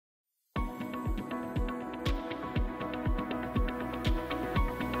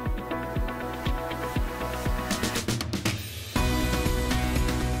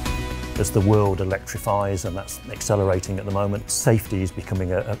As the world electrifies, and that's accelerating at the moment, safety is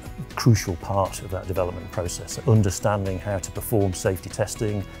becoming a crucial part of that development process. Understanding how to perform safety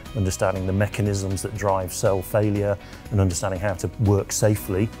testing, understanding the mechanisms that drive cell failure, and understanding how to work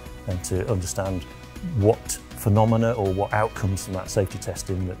safely, and to understand what phenomena or what outcomes from that safety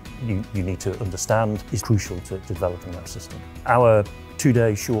testing that you need to understand is crucial to developing that system. Our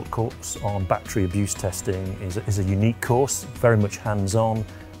 2-day short course on battery abuse testing is a unique course, very much hands-on,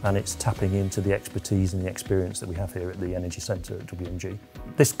 and it's tapping into the expertise and the experience that we have here at the Energy Centre at WMG.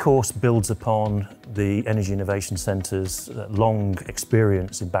 This course builds upon the Energy Innovation Centre's long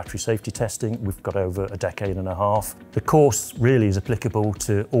experience in battery safety testing. We've got over a decade and a half. The course really is applicable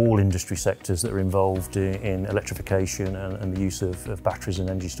to all industry sectors that are involved in electrification and the use of batteries and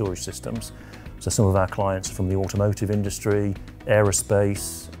energy storage systems. So some of our clients are from the automotive industry,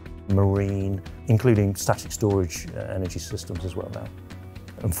 aerospace, marine, including static storage energy systems as well now.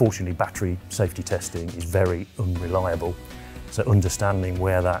 Unfortunately, battery safety testing is very unreliable, so understanding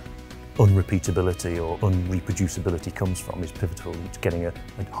where that unrepeatability or unreproducibility comes from is pivotal to getting a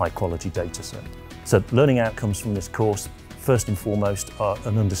high-quality data set. So learning outcomes from this course, first and foremost, are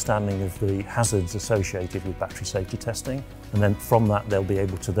an understanding of the hazards associated with battery safety testing, and then from that they'll be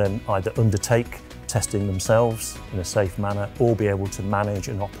able to then either undertake testing themselves in a safe manner or be able to manage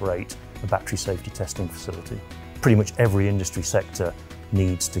and operate a battery safety testing facility. Pretty much every industry sector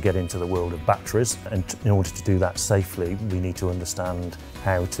needs to get into the world of batteries, and in order to do that safely we need to understand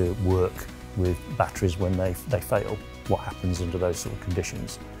how to work with batteries when they fail, what happens under those sort of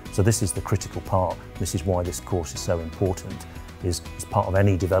conditions. So this is the critical part. This is why this course is so important. As part of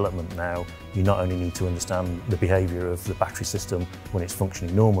any development now, you not only need to understand the behaviour of the battery system when it's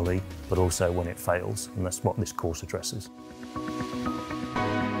functioning normally, but also when it fails, and that's what this course addresses.